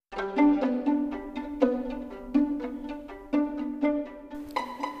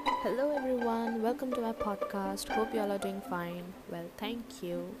welcome to my podcast. Hope you all are doing fine. Well, thank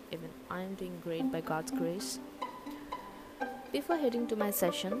you. Even I'm doing great by God's grace. Before heading to my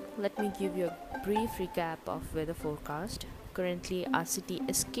session, let me give you a brief recap of weather forecast. Currently, our city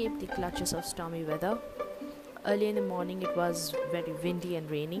escaped the clutches of stormy weather. Early in the morning, it was very windy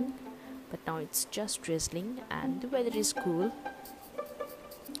and raining, but now it's just drizzling and the weather is cool.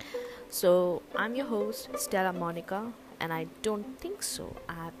 So, I'm your host, Stella Monica, and I don't think so.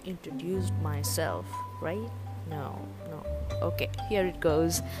 I have introduced myself, right? No. Okay, here it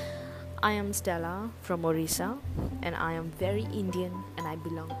goes. I am Stella from Orissa, and I am very Indian and I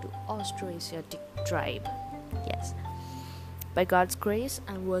belong to Austroasiatic tribe. Yes. By God's grace,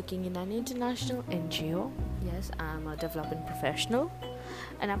 I'm working in an international NGO. Yes, I'm a development professional.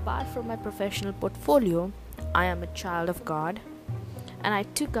 And apart from my professional portfolio, I am a child of God and I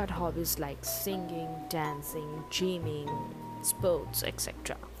took out hobbies like singing, dancing, gymming, sports,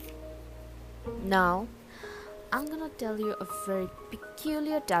 etc. Now, I'm gonna tell you a very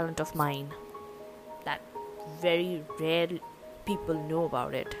peculiar talent of mine that very rare people know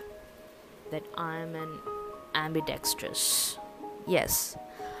about it. That I'm an ambidextrous. Yes,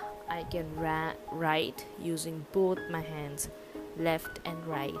 I can write using both my hands, left and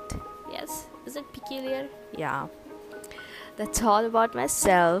right. Yes, is it peculiar? Yeah. That's all about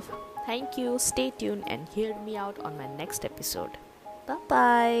myself. Thank you. Stay tuned and hear me out on my next episode. Bye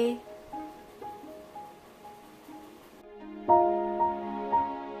bye.